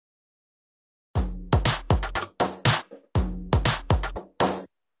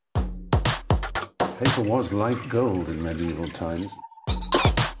Paper was like gold in medieval times.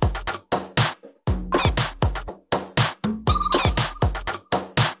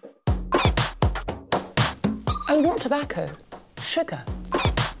 Oh, not tobacco, sugar.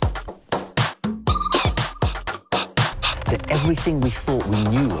 That everything we thought we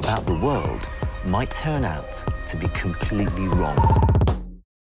knew about the world might turn out to be completely wrong.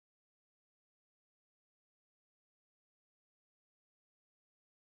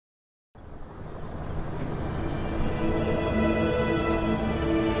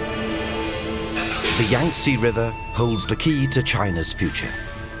 The Yangtze River holds the key to China's future.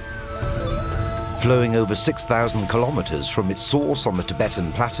 Flowing over 6,000 kilometers from its source on the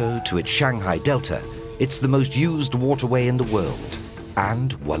Tibetan Plateau to its Shanghai Delta, it's the most used waterway in the world,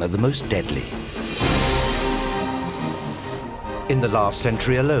 and one of the most deadly. In the last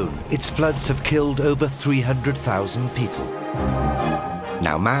century alone, its floods have killed over 300,000 people.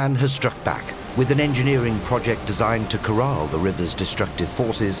 Now man has struck back with an engineering project designed to corral the river's destructive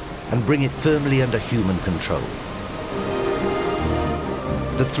forces and bring it firmly under human control.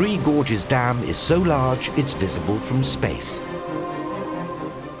 The Three Gorges Dam is so large it's visible from space.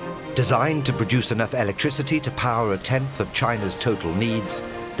 Designed to produce enough electricity to power 1/10 of China's total needs,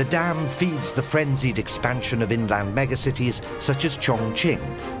 the dam feeds the frenzied expansion of inland megacities such as Chongqing,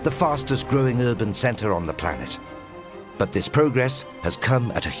 the fastest growing urban center on the planet. But this progress has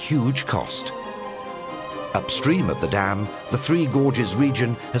come at a huge cost. Upstream of the dam, the Three Gorges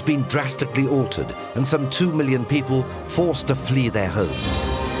region has been drastically altered and some 2 million people forced to flee their homes.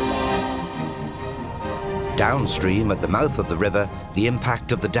 Downstream, at the mouth of the river, the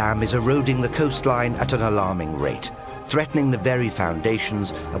impact of the dam is eroding the coastline at an alarming rate, threatening the very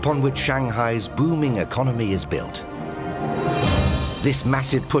foundations upon which Shanghai's booming economy is built. This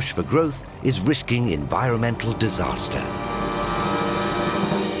massive push for growth is risking environmental disaster.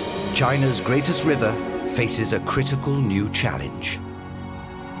 China's greatest river faces a critical new challenge.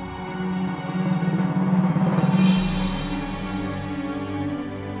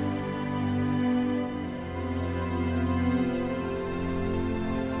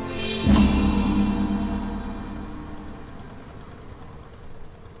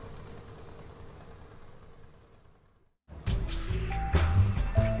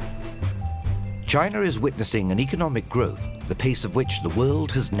 China is witnessing an economic growth, the pace of which the world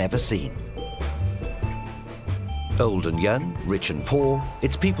has never seen. Old and young, rich and poor,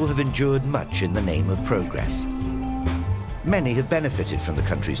 its people have endured much in the name of progress. Many have benefited from the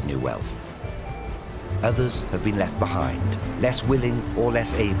country's new wealth. Others have been left behind, less willing or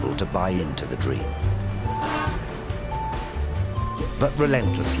less able to buy into the dream. But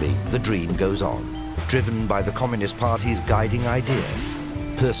relentlessly, the dream goes on, driven by the Communist Party's guiding idea: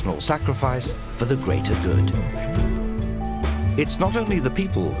 personal sacrifice for the greater good. It's not only the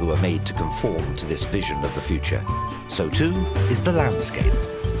people who are made to conform to this vision of the future, so too is the landscape.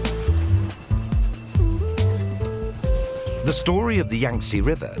 The story of the Yangtze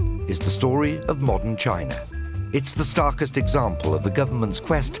River is the story of modern China. It's the starkest example of the government's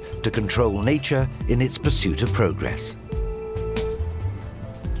quest to control nature in its pursuit of progress.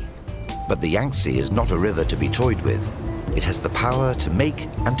 But the Yangtze is not a river to be toyed with. It has the power to make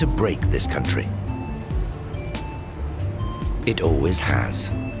and to break this country. It always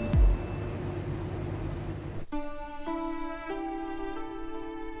has.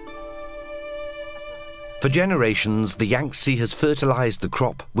 For generations, the Yangtze has fertilized the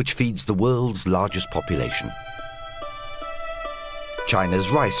crop which feeds the world's largest population. China's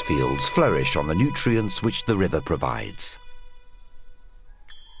rice fields flourish on the nutrients which the river provides.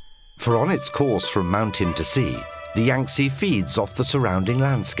 For on its course from mountain to sea, the Yangtze feeds off the surrounding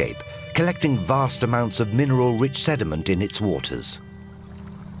landscape, collecting vast amounts of mineral-rich sediment in its waters.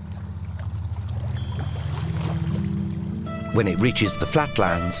 When it reaches the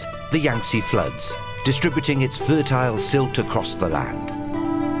flatlands, the Yangtze floods, distributing its fertile silt across the land.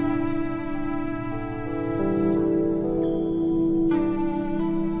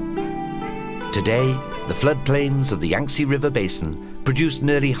 Today, the floodplains of the Yangtze River Basin produce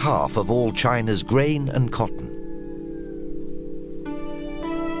nearly half of all China's grain and cotton.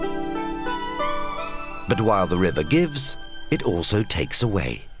 But while the river gives, it also takes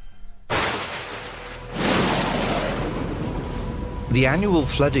away. The annual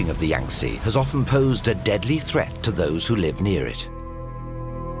flooding of the Yangtze has often posed a deadly threat to those who live near it.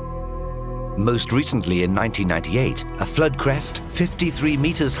 Most recently in 1998, a flood crest 53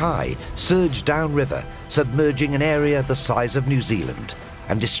 meters high surged downriver, submerging an area the size of New Zealand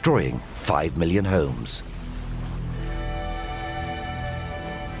and destroying 5 million homes.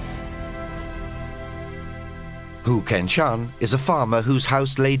 Hu Kenshan is a farmer whose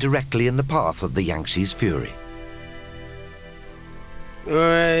house lay directly in the path of the Yangtze's fury.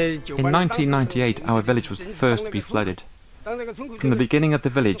 In 1998, our village was the first to be flooded. From the beginning of the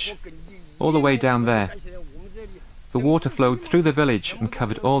village, all the way down there, the water flowed through the village and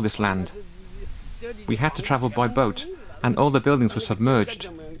covered all this land. We had to travel by boat, and all the buildings were submerged.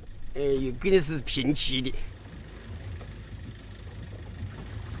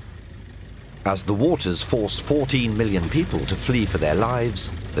 As the waters forced 14 million people to flee for their lives,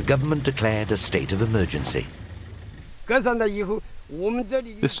 the government declared a state of emergency.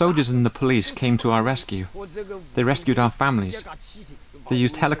 The soldiers and the police came to our rescue. They rescued our families. They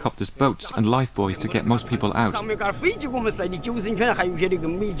used helicopters, boats and lifebuoys to get most people out.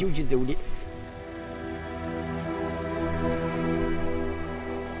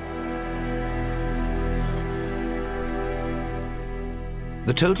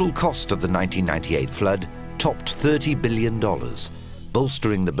 The total cost of the 1998 flood topped $30 billion,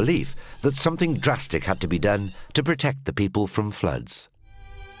 bolstering the belief that something drastic had to be done to protect the people from floods.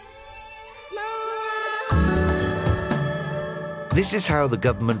 This is how the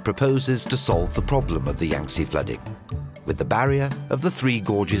government proposes to solve the problem of the Yangtze flooding, with the barrier of the Three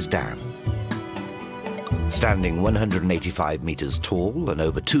Gorges Dam. Standing 185 meters tall and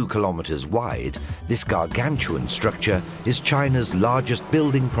over 2 kilometers wide, this gargantuan structure is China's largest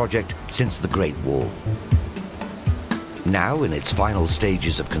building project since the Great Wall. Now, in its final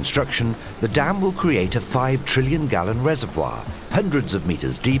stages of construction, the dam will create a 5 trillion-gallon reservoir, hundreds of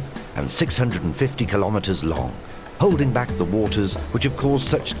meters deep and 650 kilometers long, holding back the waters which have caused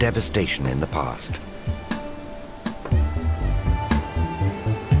such devastation in the past.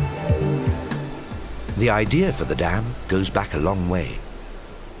 The idea for the dam goes back a long way.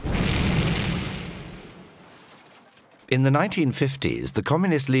 In the 1950s, the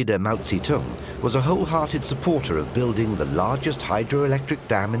communist leader Mao Zedong was a wholehearted supporter of building the largest hydroelectric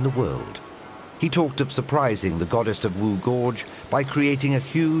dam in the world. He talked of surprising the goddess of Wu Gorge by creating a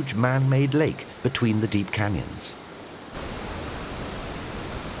huge man-made lake between the deep canyons.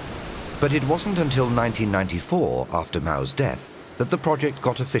 But it wasn't until 1994, after Mao's death, that the project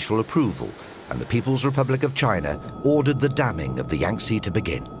got official approval, and the People's Republic of China ordered the damming of the Yangtze to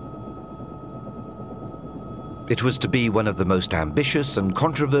begin. It was to be one of the most ambitious and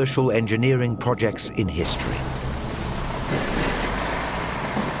controversial engineering projects in history.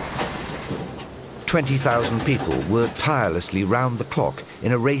 20,000 people worked tirelessly round the clock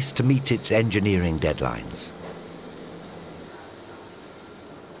in a race to meet its engineering deadlines.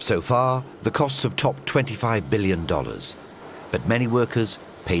 So far, the costs have topped $25 billion, but many workers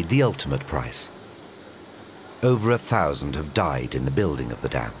paid the ultimate price. Over 1,000 have died in the building of the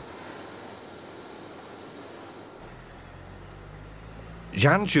dam.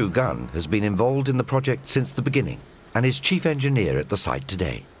 Zhan Zhugan has been involved in the project since the beginning and is chief engineer at the site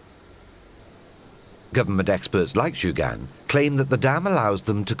today. Government experts like Zhugan claim that the dam allows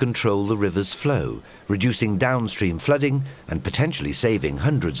them to control the river's flow, reducing downstream flooding and potentially saving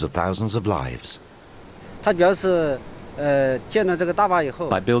hundreds of thousands of lives.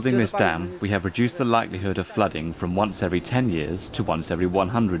 By building this dam, we have reduced the likelihood of flooding from once every 10 years to once every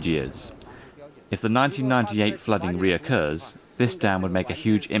 100 years. If the 1998 flooding reoccurs, this dam would make a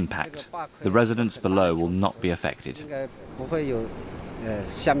huge impact. The residents below will not be affected.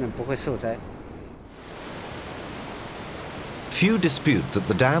 Few dispute that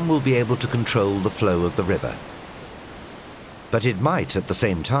the dam will be able to control the flow of the river. But it might, at the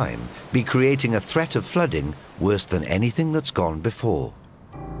same time, be creating a threat of flooding worse than anything that's gone before.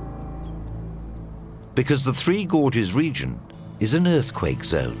 Because the Three Gorges region is an earthquake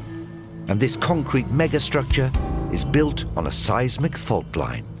zone, and this concrete megastructure is built on a seismic fault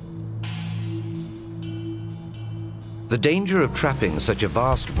line. The danger of trapping such a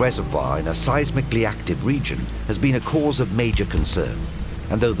vast reservoir in a seismically active region has been a cause of major concern.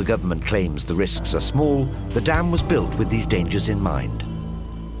 And though the government claims the risks are small, the dam was built with these dangers in mind.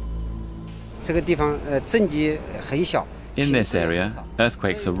 In this area,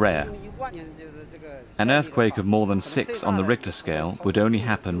 earthquakes are rare. An earthquake of more than 6 on the Richter scale would only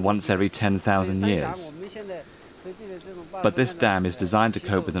happen once every 10,000 years. But this dam is designed to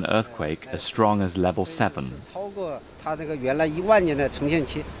cope with an earthquake as strong as level 7.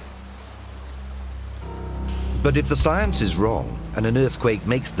 But if the science is wrong and an earthquake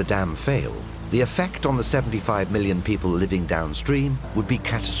makes the dam fail, the effect on the 75 million people living downstream would be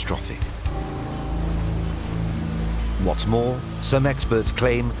catastrophic. What's more, some experts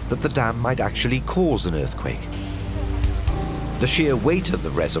claim that the dam might actually cause an earthquake. The sheer weight of the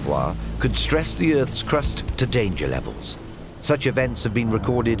reservoir could stress the Earth's crust to danger levels. Such events have been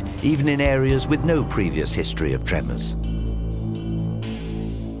recorded even in areas with no previous history of tremors.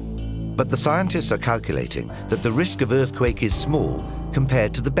 But the scientists are calculating that the risk of earthquake is small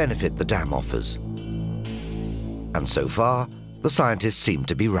compared to the benefit the dam offers. And so far, the scientists seem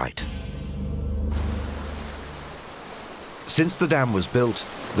to be right. Since the dam was built,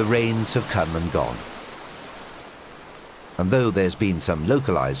 the rains have come and gone. And though there's been some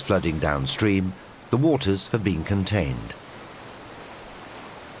localized flooding downstream, the waters have been contained.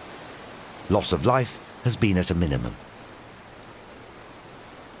 Loss of life has been at a minimum.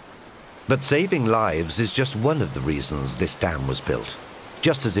 But saving lives is just one of the reasons this dam was built.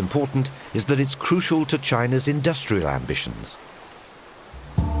 Just as important is that it's crucial to China's industrial ambitions.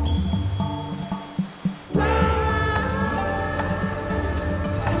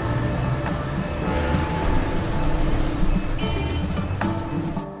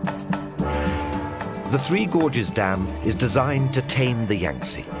 The Three Gorges Dam is designed to tame the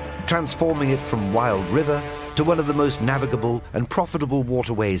Yangtze, transforming it from wild river to one of the most navigable and profitable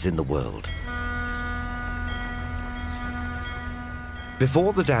waterways in the world.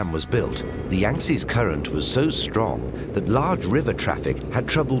 Before the dam was built, the Yangtze's current was so strong that large river traffic had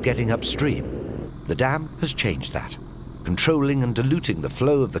trouble getting upstream. The dam has changed that, controlling and diluting the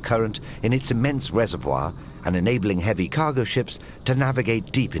flow of the current in its immense reservoir and enabling heavy cargo ships to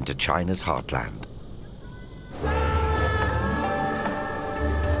navigate deep into China's heartland.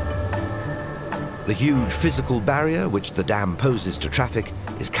 The huge physical barrier which the dam poses to traffic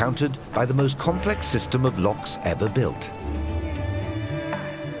is countered by the most complex system of locks ever built.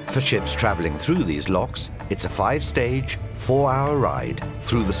 For ships traveling through these locks, it's a 5-stage, 4-hour ride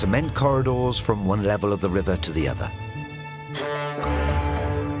through the cement corridors from one level of the river to the other.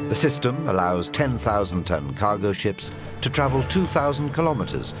 The system allows 10,000-ton cargo ships to travel 2,000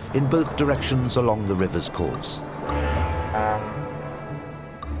 kilometers in both directions along the river's course.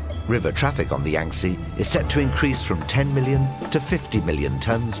 River traffic on the Yangtze is set to increase from 10 million to 50 million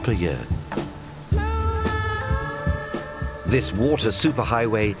tons per year. This water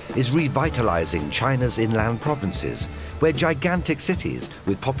superhighway is revitalizing China's inland provinces, where gigantic cities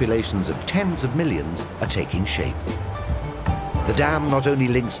with populations of tens of millions are taking shape. The dam not only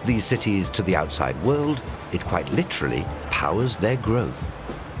links these cities to the outside world, it quite literally powers their growth.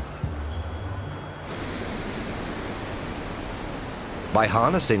 By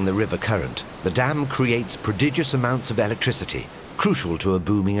harnessing the river current, the dam creates prodigious amounts of electricity, crucial to a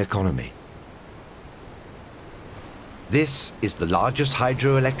booming economy. This is the largest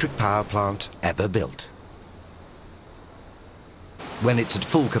hydroelectric power plant ever built. When it's at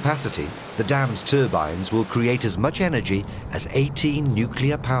full capacity, the dam's turbines will create as much energy as 18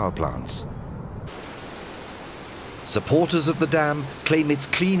 nuclear power plants. Supporters of the dam claim its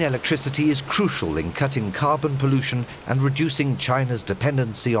clean electricity is crucial in cutting carbon pollution and reducing China's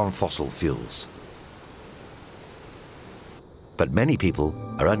dependency on fossil fuels. But many people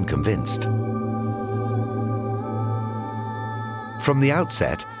are unconvinced. From the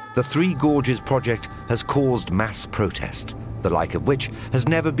outset, the Three Gorges project has caused mass protest, the like of which has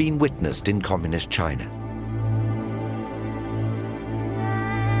never been witnessed in communist China.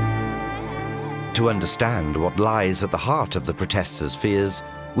 To understand what lies at the heart of the protesters' fears,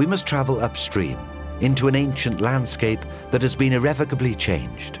 we must travel upstream into an ancient landscape that has been irrevocably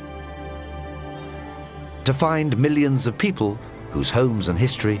changed. To find millions of people whose homes and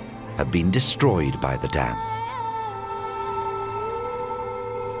history have been destroyed by the dam.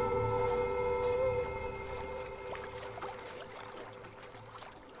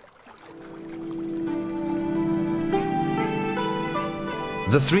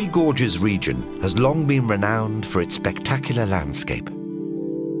 The Three Gorges region has long been renowned for its spectacular landscape.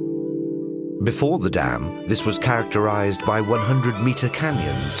 Before the dam, this was characterized by 100-meter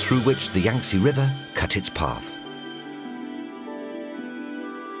canyons through which the Yangtze River cut its path.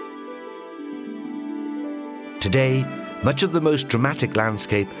 Today, much of the most dramatic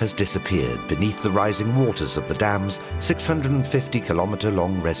landscape has disappeared beneath the rising waters of the dam's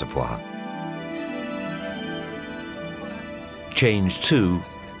 650-kilometer-long reservoir. Changed, too,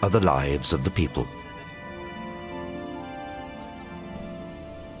 are the lives of the people.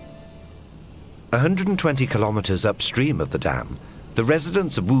 A 120 kilometers upstream of the dam, the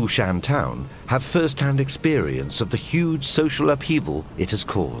residents of Wushan town have first-hand experience of the huge social upheaval it has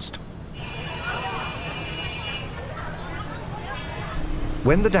caused.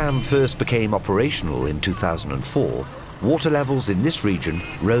 When the dam first became operational in 2004, water levels in this region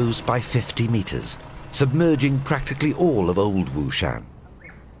rose by 50 meters, submerging practically all of old Wushan.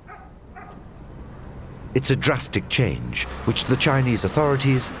 It's a drastic change, which the Chinese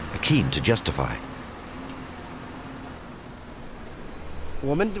authorities are keen to justify.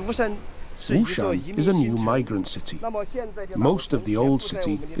 Wushan is a new migrant city. Most of the old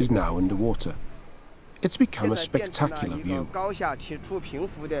city is now underwater. It's become a spectacular view.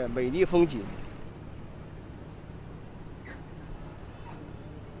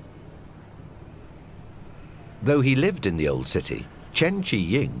 Though he lived in the old city, Chen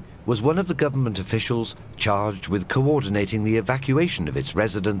Qiying was one of the government officials charged with coordinating the evacuation of its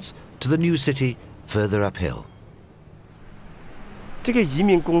residents to the new city further uphill. This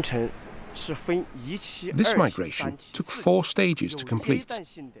migration took 4 stages to complete,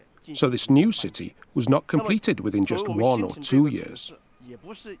 so this new city was not completed within just 1 or 2 years.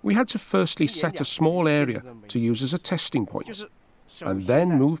 We had to firstly set a small area to use as a testing point, and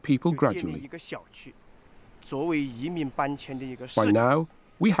then move people gradually. By now,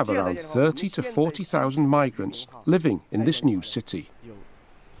 we have around 30 to 40,000 migrants living in this new city.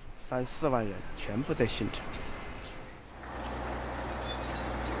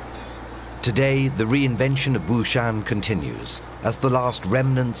 Today, the reinvention of Wushan continues as the last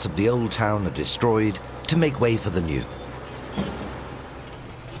remnants of the old town are destroyed to make way for the new.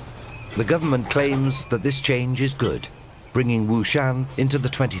 The government claims that this change is good, bringing Wushan into the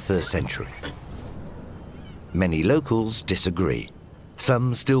 21st century. Many locals disagree.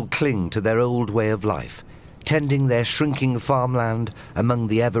 Some still cling to their old way of life, tending their shrinking farmland among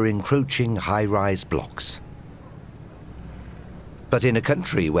the ever-encroaching high-rise blocks. But in a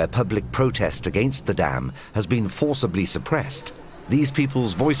country where public protest against the dam has been forcibly suppressed, these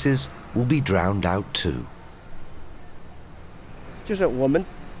people's voices will be drowned out too.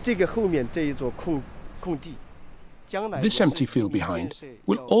 This empty field behind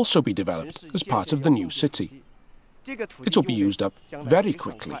will also be developed as part of the new city. It will be used up very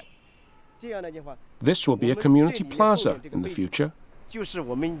quickly. This will be a community plaza in the future.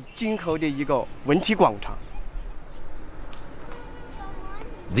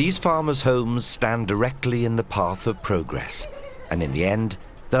 These farmers' homes stand directly in the path of progress, and in the end,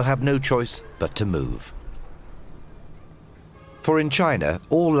 they'll have no choice but to move. For in China,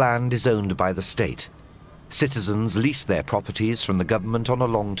 all land is owned by the state. Citizens lease their properties from the government on a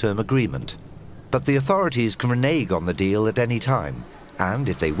long-term agreement. But the authorities can renege on the deal at any time, and,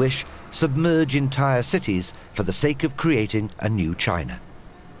 if they wish, submerge entire cities for the sake of creating a new China.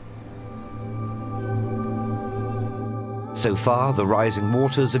 So far, the rising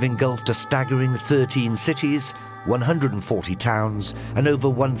waters have engulfed a staggering 13 cities, 140 towns, and over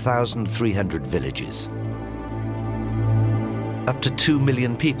 1,300 villages. Up to 2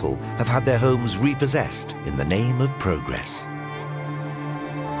 million people have had their homes repossessed in the name of progress.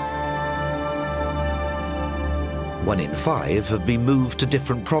 1 in 5 have been moved to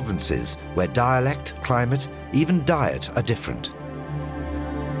different provinces where dialect, climate, even diet are different.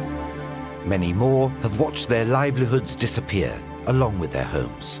 Many more have watched their livelihoods disappear along with their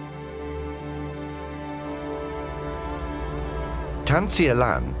homes. Tan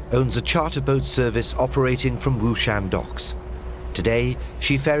Xie-lan owns a charter boat service operating from Wushan docks. Today,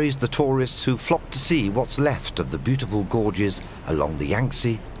 she ferries the tourists who flock to see what's left of the beautiful gorges along the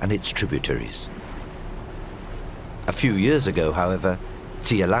Yangtze and its tributaries. A few years ago, however,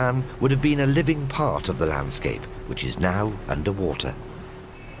 Xie-lan would have been a living part of the landscape, which is now underwater.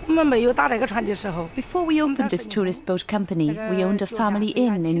 Before we opened this tourist boat company, we owned a family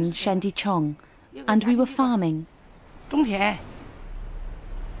inn in Shandichong, and we were farming.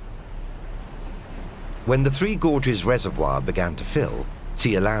 When the Three Gorges Reservoir began to fill,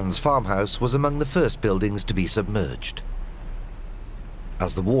 Xie-lan's farmhouse was among the first buildings to be submerged.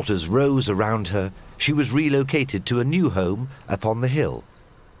 As the waters rose around her, she was relocated to a new home up on the hill.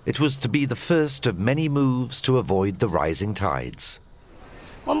 It was to be the first of many moves to avoid the rising tides.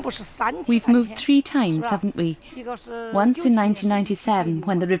 We've moved 3 times, haven't we? Once in 1997,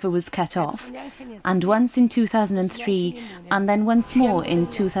 when the river was cut off, and once in 2003, and then once more in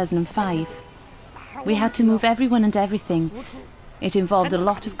 2005. We had to move everyone and everything. It involved a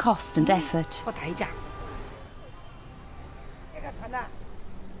lot of cost and effort.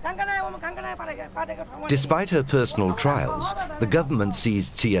 Despite her personal trials, the government sees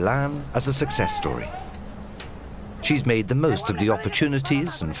Xie-lan as a success story. She's made the most of the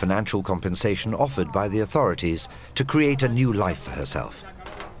opportunities and financial compensation offered by the authorities to create a new life for herself.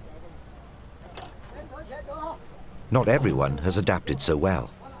 Not everyone has adapted so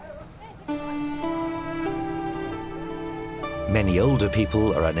well. Many older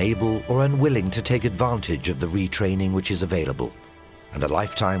people are unable or unwilling to take advantage of the retraining which is available, and a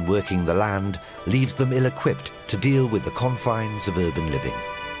lifetime working the land leaves them ill-equipped to deal with the confines of urban living.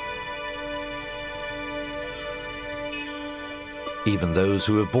 Even those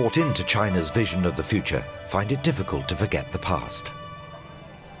who have bought into China's vision of the future find it difficult to forget the past.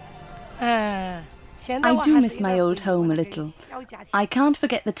 I do miss my old home a little. I can't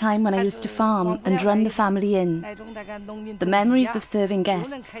forget the time when I used to farm and run the family inn. The memories of serving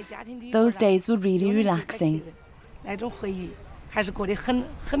guests, those days were really relaxing.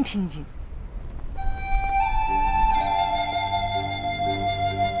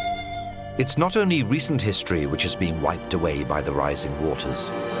 It's not only recent history which has been wiped away by the rising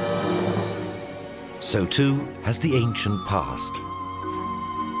waters. So too has the ancient past.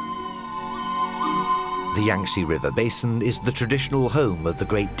 The Yangtze River basin is the traditional home of the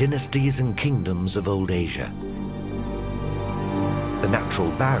great dynasties and kingdoms of old Asia. The natural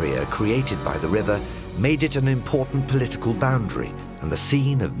barrier created by the river made it an important political boundary and the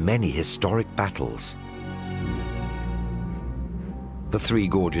scene of many historic battles. The Three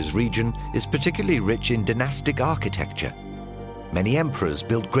Gorges region is particularly rich in dynastic architecture. Many emperors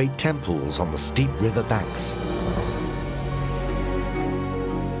built great temples on the steep river banks.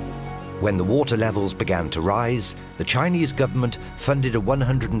 When the water levels began to rise, the Chinese government funded a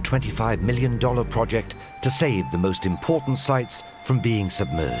 $125 million project to save the most important sites from being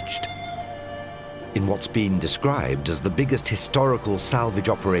submerged. In what's been described as the biggest historical salvage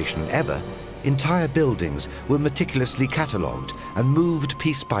operation ever, entire buildings were meticulously catalogued and moved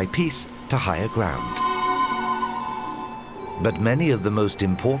piece by piece to higher ground. But many of the most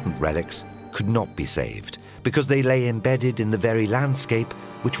important relics could not be saved because they lay embedded in the very landscape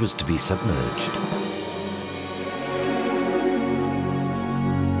which was to be submerged.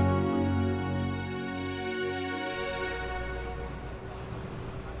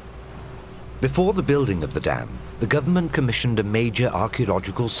 Before the building of the dam, the government commissioned a major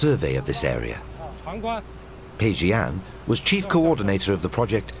archaeological survey of this area. Pei Jian was chief coordinator of the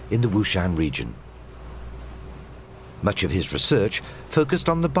project in the Wushan region. Much of his research focused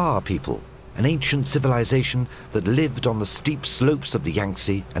on the Ba people, an ancient civilization that lived on the steep slopes of the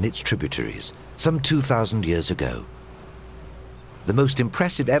Yangtze and its tributaries, some 2,000 years ago. The most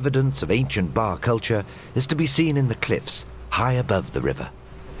impressive evidence of ancient Ba culture is to be seen in the cliffs high above the river.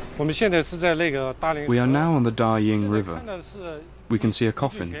 We are now on the Yangtze River. We can see a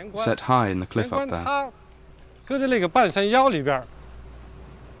coffin set high in the cliff up there.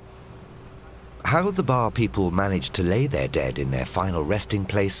 How the Ba people managed to lay their dead in their final resting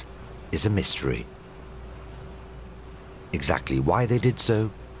place is a mystery. Exactly why they did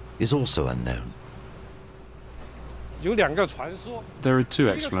so is also unknown. There are two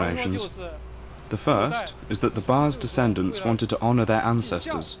explanations. The first is that the Ba's descendants wanted to honor their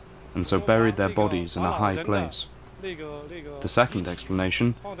ancestors and so buried their bodies in a high place. The second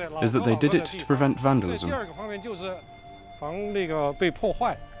explanation is that they did it to prevent vandalism.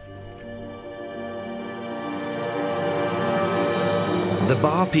 The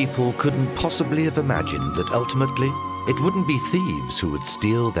Ba people couldn't possibly have imagined that ultimately it wouldn't be thieves who would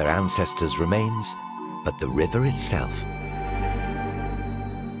steal their ancestors' remains, but the river itself.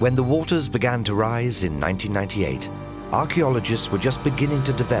 When the waters began to rise in 1998, archaeologists were just beginning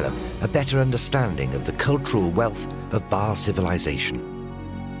to develop a better understanding of the cultural wealth of Ba civilization.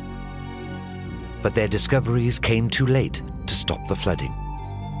 But their discoveries came too late to stop the flooding.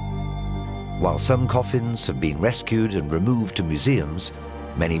 While some coffins have been rescued and removed to museums,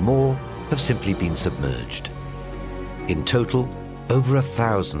 many more have simply been submerged. In total, over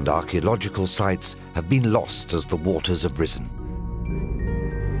 1,000 archaeological sites have been lost as the waters have risen.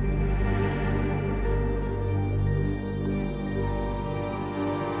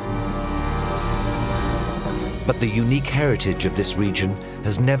 But the unique heritage of this region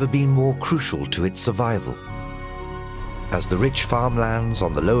has never been more crucial to its survival. As the rich farmlands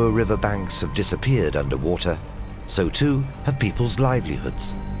on the lower river banks have disappeared underwater, so too have people's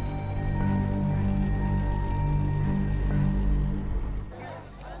livelihoods.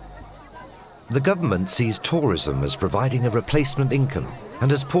 The government sees tourism as providing a replacement income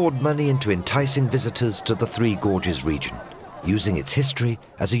and has poured money into enticing visitors to the Three Gorges region, using its history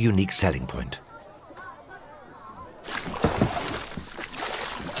as a unique selling point.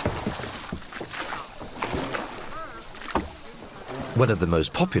 One of the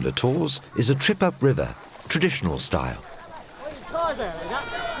most popular tours is a trip upriver, traditional style.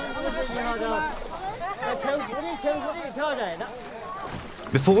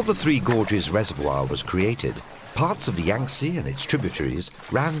 Before the Three Gorges Reservoir was created, parts of the Yangtze and its tributaries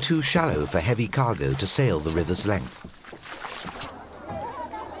ran too shallow for heavy cargo to sail the river's length.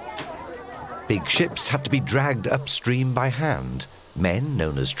 Big ships had to be dragged upstream by hand. Men,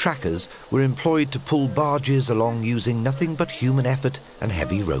 known as trackers, were employed to pull barges along using nothing but human effort and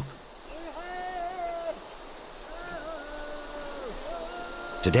heavy rope.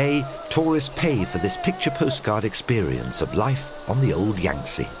 Today, tourists pay for this picture postcard experience of life on the old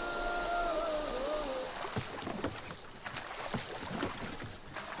Yangtze.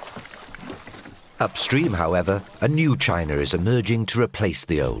 Upstream, however, a new China is emerging to replace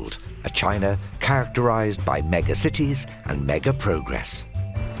the old, a China characterized by mega-cities and mega-progress.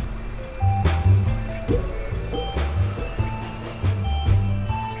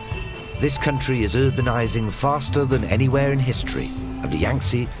 This country is urbanizing faster than anywhere in history, and the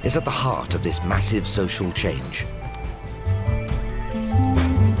Yangtze is at the heart of this massive social change.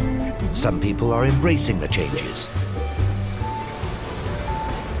 Some people are embracing the changes.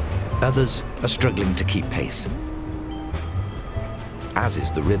 Others are struggling to keep pace, as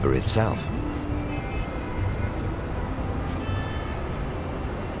is the river itself.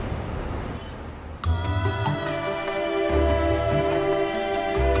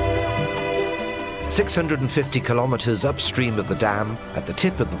 "650 kilometers upstream of the dam, at the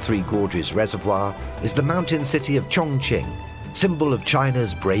tip of the Three Gorges Reservoir, is the mountain city of Chongqing, symbol of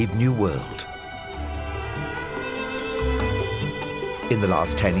China's brave new world. In the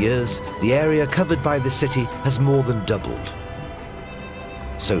last 10 years, the area covered by the city has more than doubled.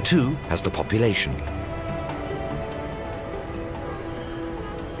 So too has the population.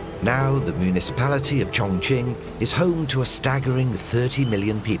 Now the municipality of Chongqing is home to a staggering 30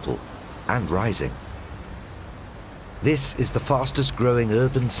 million people, and rising. This is the fastest growing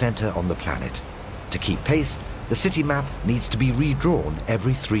urban centre on the planet. To keep pace, the city map needs to be redrawn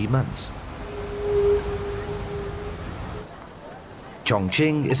every 3 months.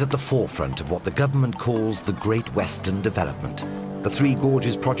 Chongqing is at the forefront of what the government calls the Great Western Development. The Three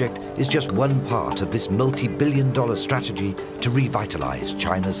Gorges project is just one part of this multi-billion-dollar strategy to revitalize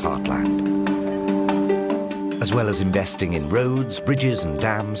China's heartland. As well as investing in roads, bridges and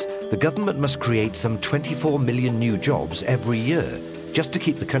dams, the government must create some 24 million new jobs every year just to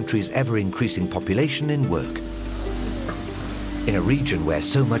keep the country's ever-increasing population in work. In a region where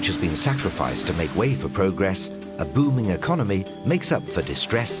so much has been sacrificed to make way for progress, a booming economy makes up for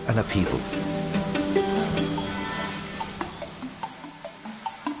distress and upheaval.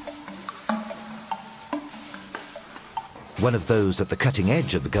 One of those at the cutting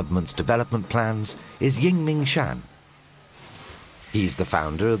edge of the government's development plans is Yangtze River. He's the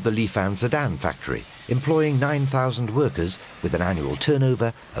founder of the Lifan sedan factory, employing 9,000 workers with an annual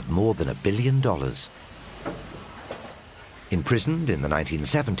turnover of more than $1 billion. Imprisoned in the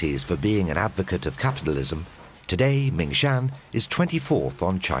 1970s for being an advocate of capitalism, today Mingshan is 24th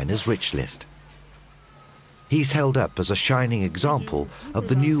on China's rich list. He's held up as a shining example of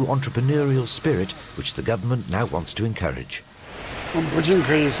the new entrepreneurial spirit which the government now wants to encourage.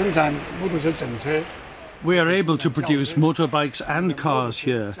 We are able to produce motorbikes and cars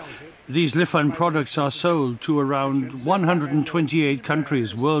here. These Lifan products are sold to around 128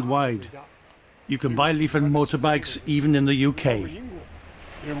 countries worldwide. You can buy Lifan motorbikes even in the UK.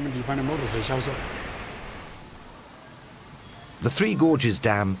 The Three Gorges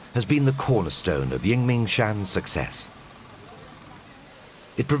Dam has been the cornerstone of Mingshan's success.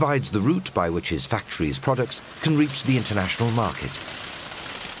 It provides the route by which his factory's products can reach the international market.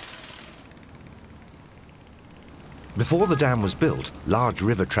 Before the dam was built, large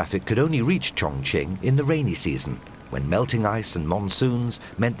river traffic could only reach Chongqing in the rainy season, when melting ice and monsoons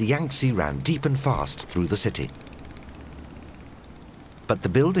meant the Yangtze ran deep and fast through the city. But the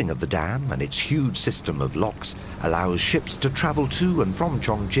building of the dam and its huge system of locks allows ships to travel to and from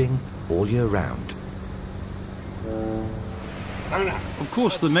Chongqing all year round. Of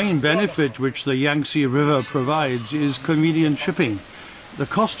course, the main benefit which the Yangtze River provides is convenient shipping. The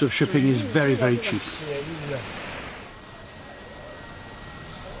cost of shipping is very, very cheap.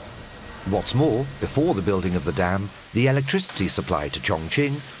 What's more, before the building of the dam, the electricity supply to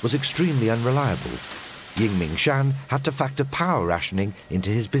Chongqing was extremely unreliable. Mingshan had to factor power rationing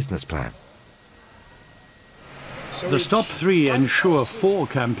into his business plan. The Stop 3 Ensure 4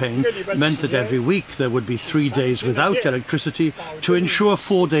 campaign meant that every week there would be 3 days without electricity to ensure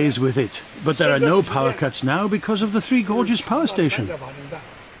 4 days with it. But there are no power cuts now because of the Three Gorges power station.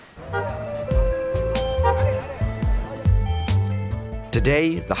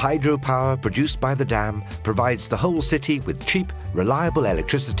 Today, the hydropower produced by the dam provides the whole city with cheap, reliable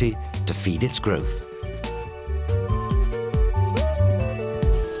electricity to feed its growth.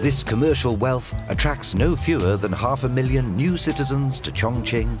 This commercial wealth attracts no fewer than 500,000 new citizens to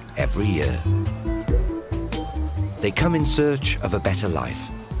Chongqing every year. They come in search of a better life,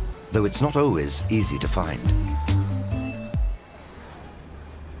 though it's not always easy to find.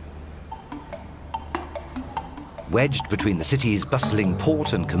 Wedged between the city's bustling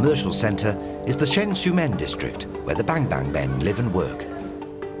port and commercial centre is the Shensumen district, where the Bang Bang men live and work.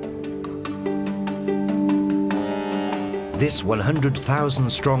 This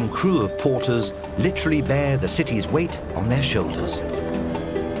 100,000-strong crew of porters literally bear the city's weight on their shoulders.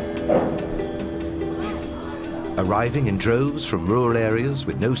 Arriving in droves from rural areas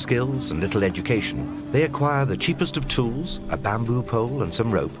with no skills and little education, they acquire the cheapest of tools, a bamboo pole and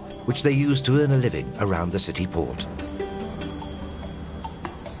some rope, which they use to earn a living around the city port.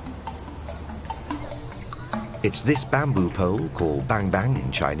 It's this bamboo pole, called bang bang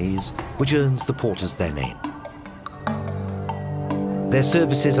in Chinese, which earns the porters their name. Their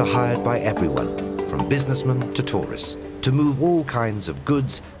services are hired by everyone, from businessmen to tourists, to move all kinds of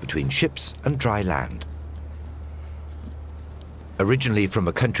goods between ships and dry land. Originally from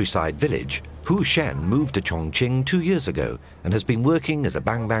a countryside village, Hu Shen moved to Chongqing 2 years ago and has been working as a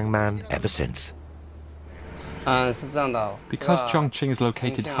bang bang man ever since. Because Chongqing is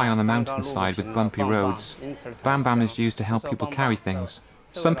located high on a mountainside with bumpy roads, bam bam is used to help people carry things.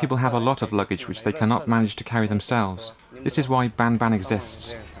 Some people have a lot of luggage which they cannot manage to carry themselves. This is why bam bam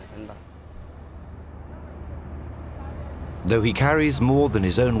exists. Though he carries more than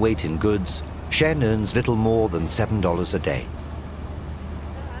his own weight in goods, Shen earns little more than $7 a day.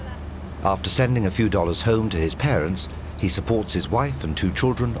 After sending a few dollars home to his parents, he supports his wife and 2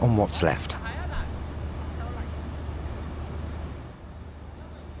 children on what's left.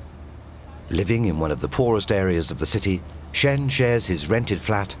 Living in one of the poorest areas of the city, Shen shares his rented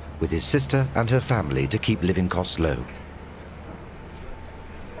flat with his sister and her family to keep living costs low.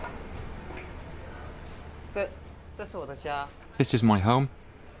 This is my home.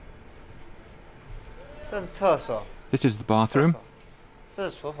 This is the bathroom.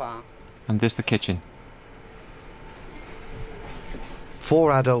 And this the kitchen.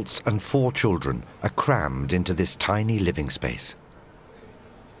 4 adults and 4 children are crammed into this tiny living space.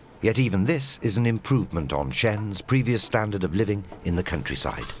 Yet even this is an improvement on Shen's previous standard of living in the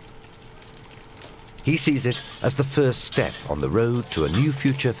countryside. He sees it as the first step on the road to a new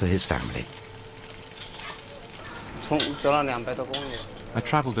future for his family. I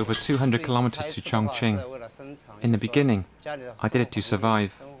travelled over 200 kilometers to Chongqing. In the beginning, I did it to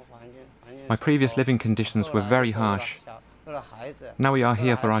survive. My previous living conditions were very harsh. Now we are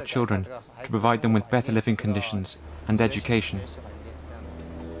here for our children, to provide them with better living conditions and education.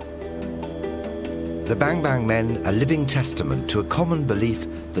 The Bang Bang men are living testament to a common belief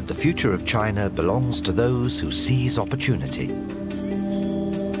that the future of China belongs to those who seize opportunity.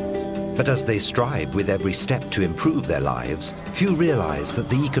 But as they strive with every step to improve their lives, few realize that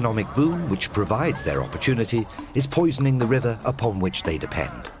the economic boom which provides their opportunity is poisoning the river upon which they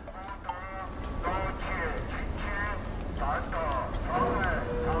depend.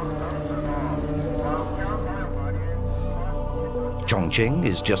 Chongqing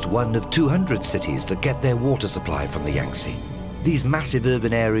is just one of 200 cities that get their water supply from the Yangtze. These massive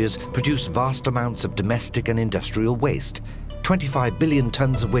urban areas produce vast amounts of domestic and industrial waste, 25 billion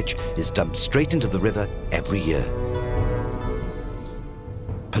tons of which is dumped straight into the river every year.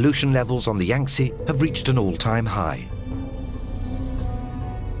 Pollution levels on the Yangtze have reached an all-time high.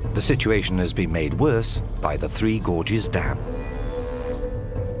 The situation has been made worse by the Three Gorges Dam.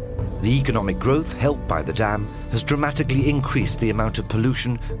 The economic growth helped by the dam has dramatically increased the amount of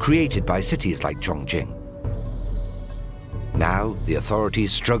pollution created by cities like Chongqing. Now, the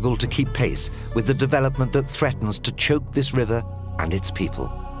authorities struggle to keep pace with the development that threatens to choke this river and its people.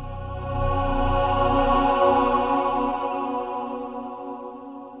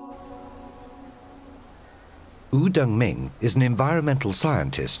 Wu Dengming is an environmental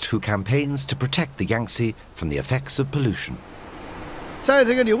scientist who campaigns to protect the Yangtze from the effects of pollution.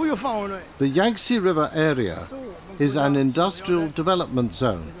 The Yangtze River area is an industrial development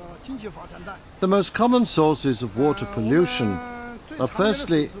zone. The most common sources of water pollution are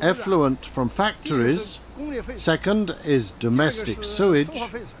firstly effluent from factories, second is domestic sewage,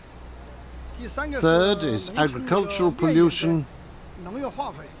 third is agricultural pollution,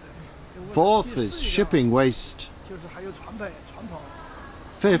 fourth is shipping waste,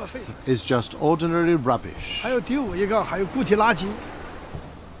 fifth is just ordinary rubbish.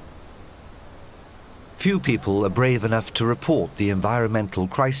 Few people are brave enough to report the environmental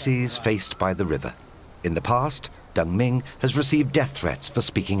crises faced by the river. In the past, Dengming has received death threats for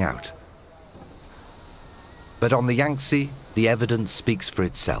speaking out. But on the Yangtze, the evidence speaks for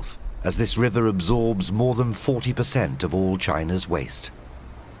itself, as this river absorbs more than 40% of all China's waste.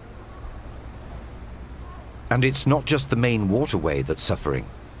 And it's not just the main waterway that's suffering.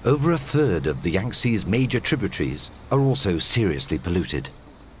 Over a third of the Yangtze's major tributaries are also seriously polluted.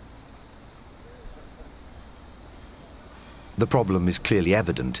 The problem is clearly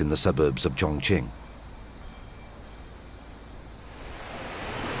evident in the suburbs of Chongqing.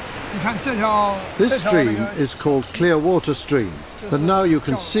 This stream is called Clear Water Stream, but now you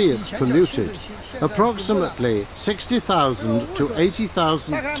can see it's polluted. Approximately 60,000 to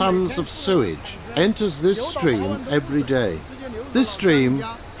 80,000 tons of sewage enters this stream every day. This stream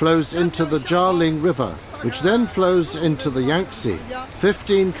flows into the Jialing River, which then flows into the Yangtze,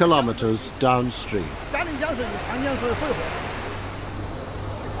 15 kilometers downstream.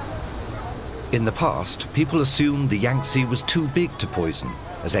 In the past, people assumed the Yangtze was too big to poison,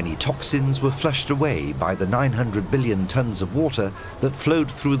 as any toxins were flushed away by the 900 billion tons of water that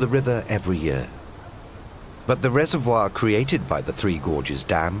flowed through the river every year. But the reservoir created by the Three Gorges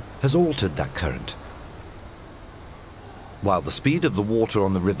Dam has altered that current. While the speed of the water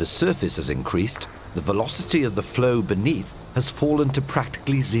on the river's surface has increased, the velocity of the flow beneath has fallen to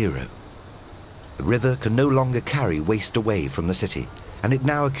practically zero. The river can no longer carry waste away from the city, and it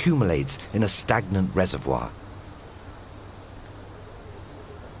now accumulates in a stagnant reservoir.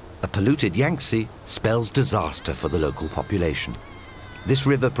 A polluted Yangtze spells disaster for the local population. This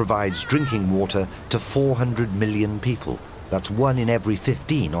river provides drinking water to 400 million people. That's 1 in every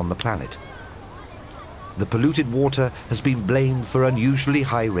 15 on the planet. The polluted water has been blamed for unusually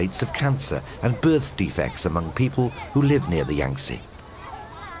high rates of cancer and birth defects among people who live near the Yangtze.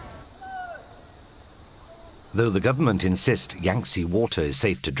 Though the government insists Yangtze water is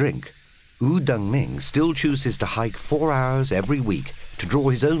safe to drink, Wu Dengming still chooses to hike 4 hours every week to draw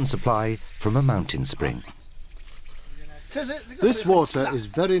his own supply from a mountain spring. This water is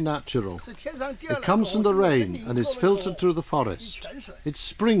very natural. It comes from the rain and is filtered through the forest. It's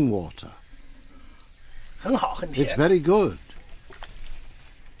spring water. It's very good.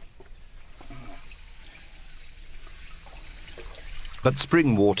 But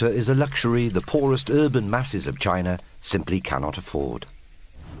spring water is a luxury the poorest urban masses of China simply cannot afford.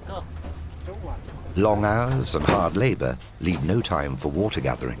 Long hours and hard labor leave no time for water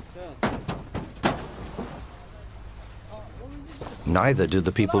gathering. Neither do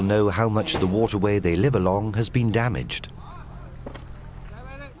the people know how much the waterway they live along has been damaged.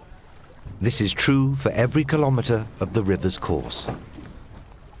 This is true for every kilometer of the river's course.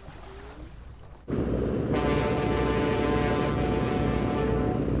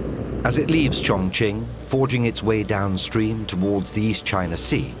 As it leaves Chongqing, forging its way downstream towards the East China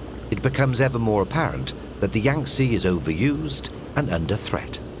Sea, it becomes ever more apparent that the Yangtze is overused and under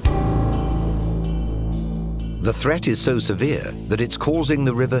threat. The threat is so severe that it's causing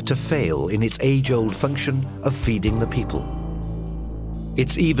the river to fail in its age-old function of feeding the people.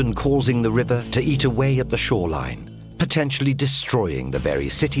 It's even causing the river to eat away at the shoreline, potentially destroying the very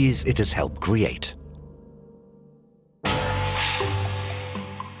cities it has helped create.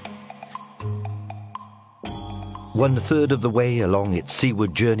 One-third of the way along its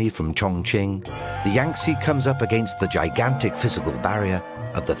seaward journey from Chongqing, the Yangtze comes up against the gigantic physical barrier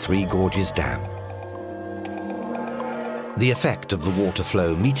of the Three Gorges Dam. The effect of the water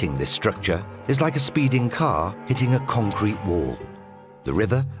flow meeting this structure is like a speeding car hitting a concrete wall. The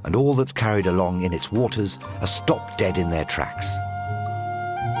river and all that's carried along in its waters are stopped dead in their tracks.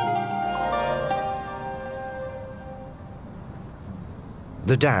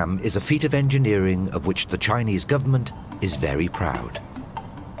 The dam is a feat of engineering of which the Chinese government is very proud.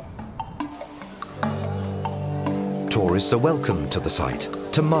 Tourists are welcome to the site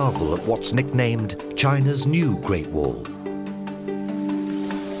to marvel at what's nicknamed China's new Great Wall.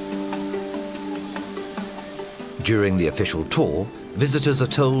 During the official tour, visitors are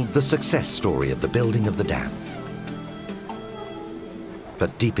told the success story of the building of the dam.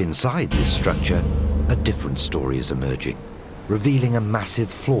 But deep inside this structure, a different story is emerging, revealing a massive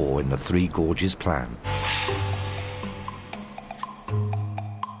flaw in the Three Gorges plan.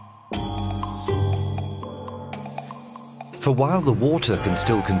 For while the water can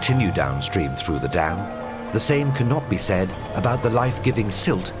still continue downstream through the dam, the same cannot be said about the life-giving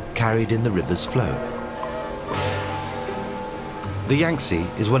silt carried in the river's flow. The Yangtze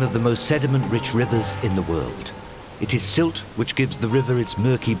is one of the most sediment-rich rivers in the world. It is silt which gives the river its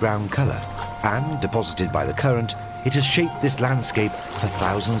murky brown colour, and, deposited by the current, it has shaped this landscape for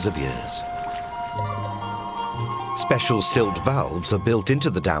thousands of years. Special silt valves are built into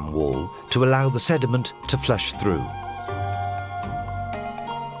the dam wall to allow the sediment to flush through.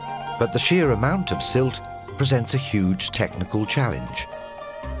 But the sheer amount of silt presents a huge technical challenge.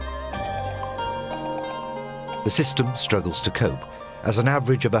 The system struggles to cope, as an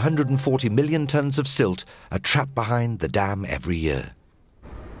average of 140 million tons of silt are trapped behind the dam every year.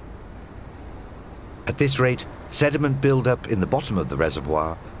 At this rate, sediment build-up in the bottom of the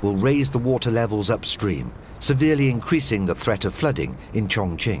reservoir will raise the water levels upstream, severely increasing the threat of flooding in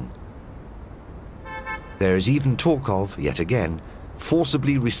Chongqing. There is even talk of, yet again,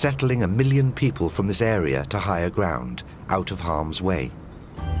 forcibly resettling 1 million people from this area to higher ground, out of harm's way.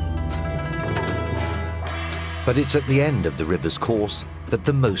 But it's at the end of the river's course that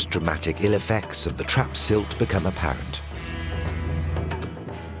the most dramatic ill effects of the trapped silt become apparent.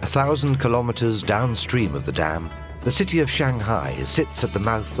 1,000 kilometers downstream of the dam, the city of Shanghai sits at the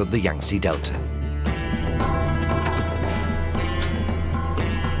mouth of the Yangtze Delta.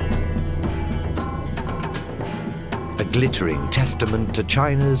 A glittering testament to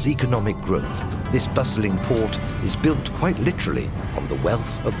China's economic growth, this bustling port is built quite literally on the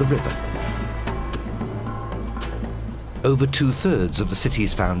wealth of the river. Over 2/3 of the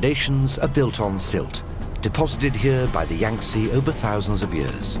city's foundations are built on silt, deposited here by the Yangtze over thousands of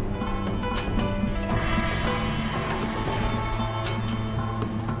years.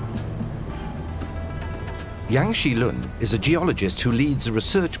 Yang Shilun is a geologist who leads a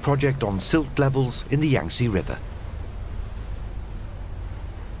research project on silt levels in the Yangtze River.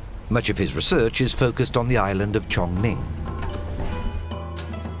 Much of his research is focused on the island of Chongming.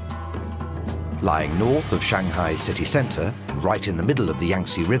 Lying north of Shanghai city centre, and right in the middle of the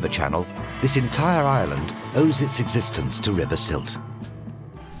Yangtze River channel, this entire island owes its existence to river silt.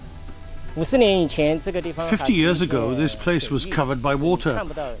 50 years ago, this place was covered by water.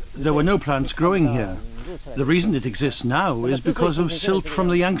 There were no plants growing here. The reason it exists now is because of silt from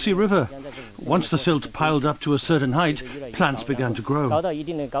the Yangtze River. Once the silt piled up to a certain height, plants began to grow.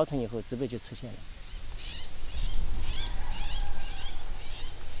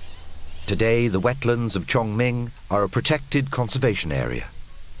 Today, the wetlands of Chongming are a protected conservation area.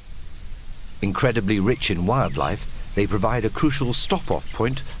 Incredibly rich in wildlife, they provide a crucial stop-off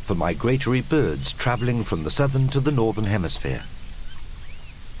point for migratory birds travelling from the southern to the northern hemisphere.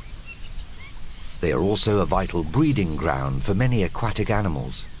 They are also a vital breeding ground for many aquatic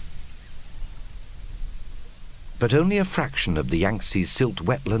animals. But only a fraction of the Yangtze's silt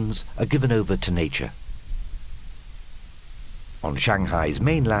wetlands are given over to nature. On Shanghai's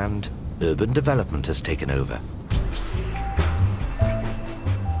mainland, urban development has taken over.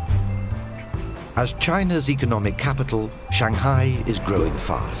 As China's economic capital, Shanghai is growing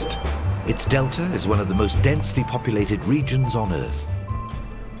fast. Its delta is one of the most densely populated regions on Earth.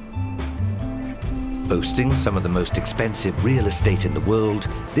 Boasting some of the most expensive real estate in the world,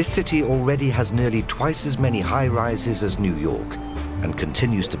 this city already has nearly twice as many high-rises as New York, and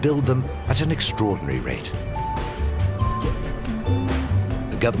continues to build them at an extraordinary rate.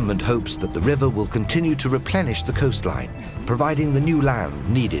 The government hopes that the river will continue to replenish the coastline, providing the new land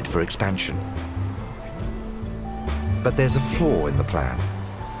needed for expansion. But there's a flaw in the plan.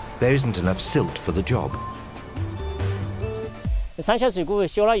 There isn't enough silt for the job.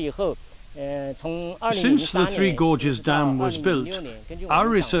 Since the Three Gorges Dam was built, our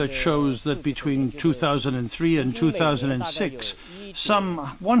research shows that between 2003 and 2006, some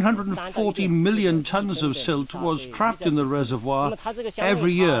 140 million tons of silt was trapped in the reservoir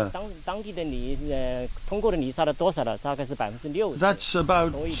every year. That's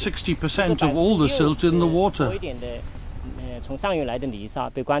about 60% of all the silt in the water.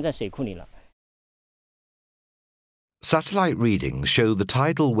 Satellite readings show the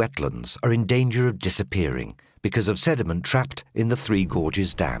tidal wetlands are in danger of disappearing because of sediment trapped in the Three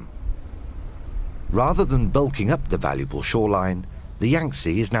Gorges Dam. Rather than bulking up the valuable shoreline, the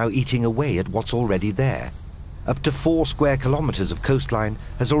Yangtze is now eating away at what's already there. Up to 4 square kilometers of coastline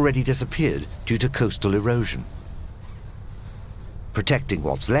has already disappeared due to coastal erosion. Protecting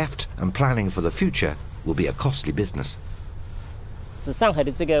what's left and planning for the future will be a costly business.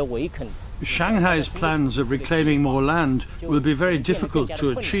 Shanghai's plans of reclaiming more land will be very difficult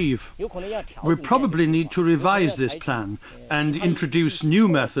to achieve. We probably need to revise this plan and introduce new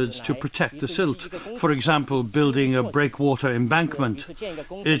methods to protect the silt. For example, building a breakwater embankment.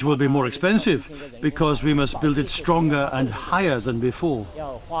 It will be more expensive because we must build it stronger and higher than before.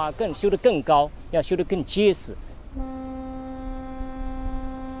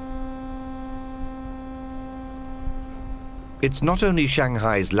 It's not only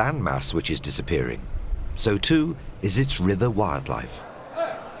Shanghai's landmass which is disappearing, so too is its river wildlife.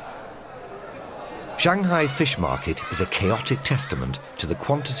 Shanghai Fish Market is a chaotic testament to the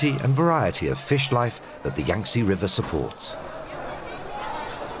quantity and variety of fish life that the Yangtze River supports.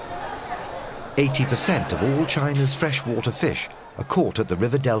 80% of all China's freshwater fish are caught at the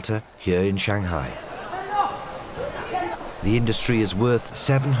river delta here in Shanghai. The industry is worth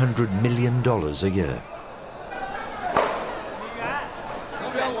 $700 million a year.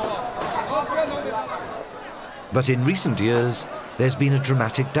 But in recent years, there's been a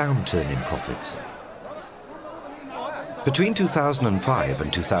dramatic downturn in profits. Between 2005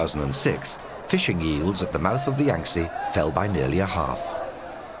 and 2006, fishing yields at the mouth of the Yangtze fell by nearly a half.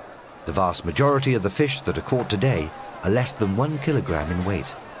 The vast majority of the fish that are caught today are less than 1 kilogram in weight.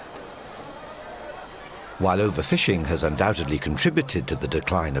 While overfishing has undoubtedly contributed to the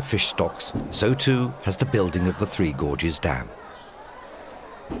decline of fish stocks, so too has the building of the Three Gorges Dam.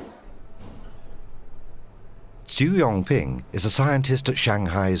 Xu Yongping is a scientist at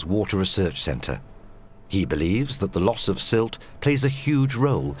Shanghai's Water Research Center. He believes that the loss of silt plays a huge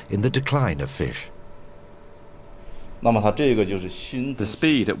role in the decline of fish. The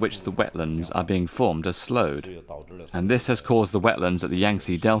speed at which the wetlands are being formed has slowed, and this has caused the wetlands at the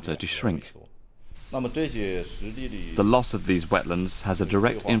Yangtze Delta to shrink. The loss of these wetlands has a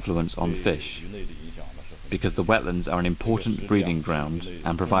direct influence on fish, because the wetlands are an important breeding ground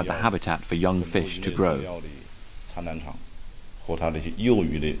and provide the habitat for young fish to grow.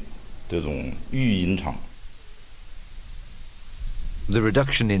 The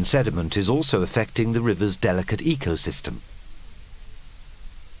reduction in sediment is also affecting the river's delicate ecosystem.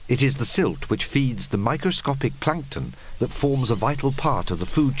 It is the silt which feeds the microscopic plankton that forms a vital part of the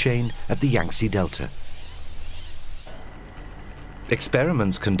food chain at the Yangtze Delta.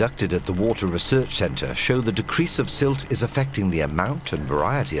 Experiments conducted at the Water Research Center show the decrease of silt is affecting the amount and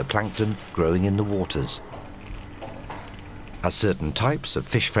variety of plankton growing in the waters. As certain types of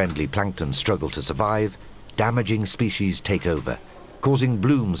fish-friendly plankton struggle to survive, damaging species take over, causing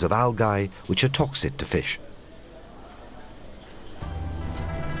blooms of algae which are toxic to fish.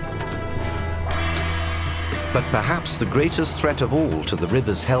 But perhaps the greatest threat of all to the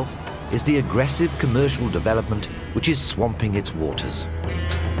river's health is the aggressive commercial development which is swamping its waters.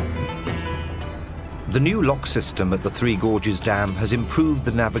 The new lock system at the Three Gorges Dam has improved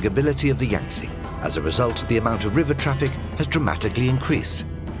the navigability of the Yangtze. As a result, the amount of river traffic has dramatically increased.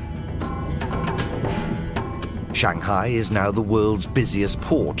 Shanghai is now the world's busiest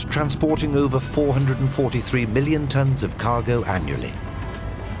port, transporting over 443 million tons of cargo annually.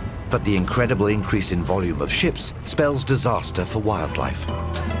 But the incredible increase in volume of ships spells disaster for wildlife.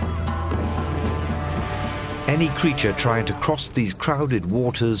 Any creature trying to cross these crowded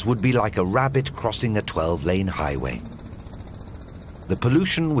waters would be like a rabbit crossing a 12-lane highway. The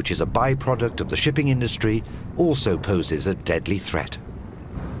pollution, which is a byproduct of the shipping industry, also poses a deadly threat.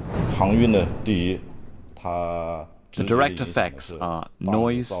 The direct effects are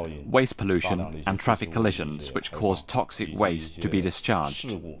noise, waste pollution, and traffic collisions, which cause toxic waste to be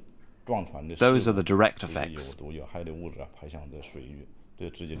discharged. Those are the direct effects.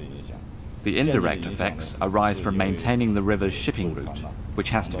 The indirect effects arise from maintaining the river's shipping route,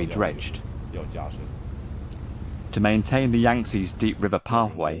 which has to be dredged. To maintain the Yangtze's deep river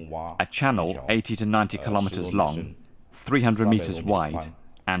pathway, a channel 80 to 90 kilometers long, 300 meters wide,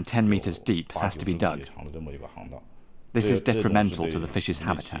 and 10 meters deep has to be dug. This is detrimental to the fish's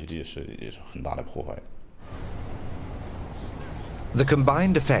habitat. The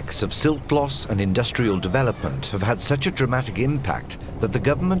combined effects of silt loss and industrial development have had such a dramatic impact that the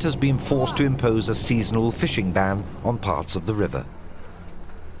government has been forced to impose a seasonal fishing ban on parts of the river.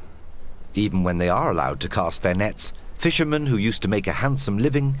 Even when they are allowed to cast their nets, fishermen who used to make a handsome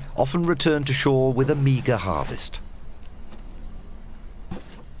living often return to shore with a meager harvest.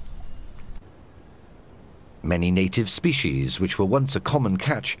 Many native species, which were once a common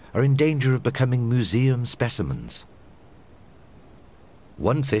catch, are in danger of becoming museum specimens.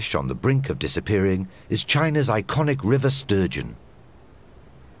 One fish on the brink of disappearing is China's iconic river sturgeon.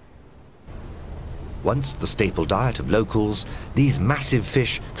 Once the staple diet of locals, these massive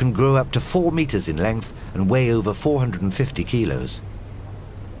fish can grow up to 4 meters in length and weigh over 450 kilos.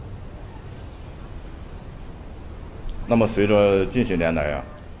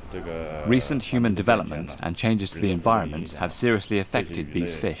 Recent human development and changes to the environment have seriously affected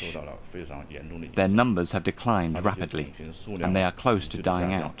these fish. Their numbers have declined rapidly, and they are close to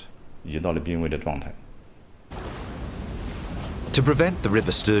dying out. To prevent the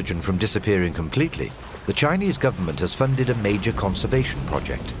river sturgeon from disappearing completely, the Chinese government has funded a major conservation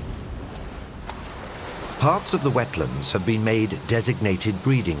project. Parts of the wetlands have been made designated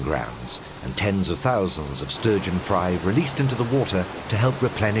breeding grounds, and tens of thousands of sturgeon fry released into the water to help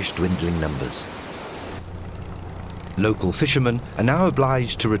replenish dwindling numbers. Local fishermen are now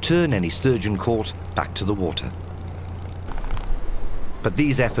obliged to return any sturgeon caught back to the water. But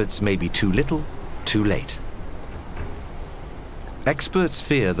these efforts may be too little, too late. Experts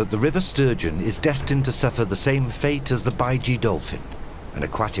fear that the river sturgeon is destined to suffer the same fate as the baiji dolphin, an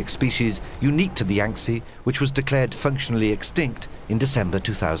aquatic species unique to the Yangtze, which was declared functionally extinct in December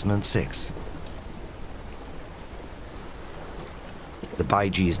 2006. The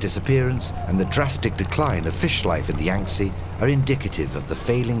Baiji's disappearance and the drastic decline of fish life in the Yangtze are indicative of the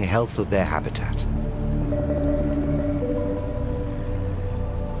failing health of their habitat.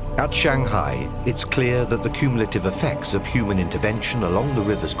 At Shanghai, it's clear that the cumulative effects of human intervention along the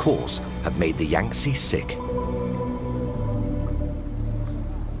river's course have made the Yangtze sick.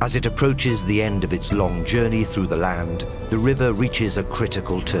 As it approaches the end of its long journey through the land, the river reaches a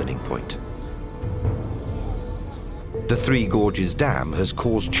critical turning point. The Three Gorges Dam has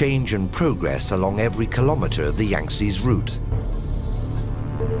caused change and progress along every kilometre of the Yangtze's route.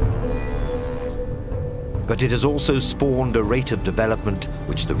 But it has also spawned a rate of development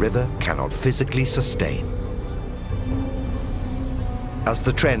which the river cannot physically sustain. As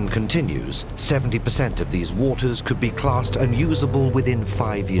the trend continues, 70% of these waters could be classed unusable within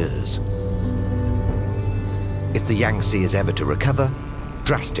 5 years. If the Yangtze is ever to recover,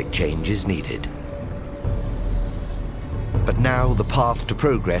 drastic change is needed. But now the path to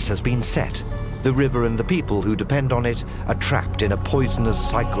progress has been set. The river and the people who depend on it are trapped in a poisonous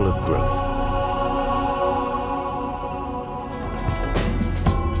cycle of growth.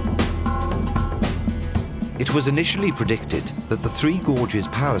 It was initially predicted that the Three Gorges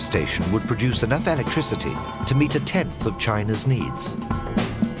power station would produce enough electricity to meet 1/10 of China's needs.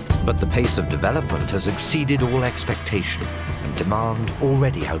 But the pace of development has exceeded all expectation, and demand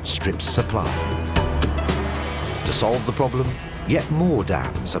already outstrips supply. To solve the problem, yet more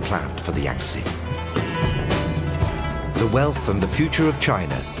dams are planned for the Yangtze. The wealth and the future of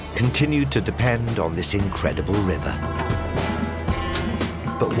China continue to depend on this incredible river.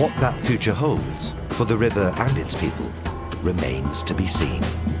 But what that future holds for the river and its people remains to be seen.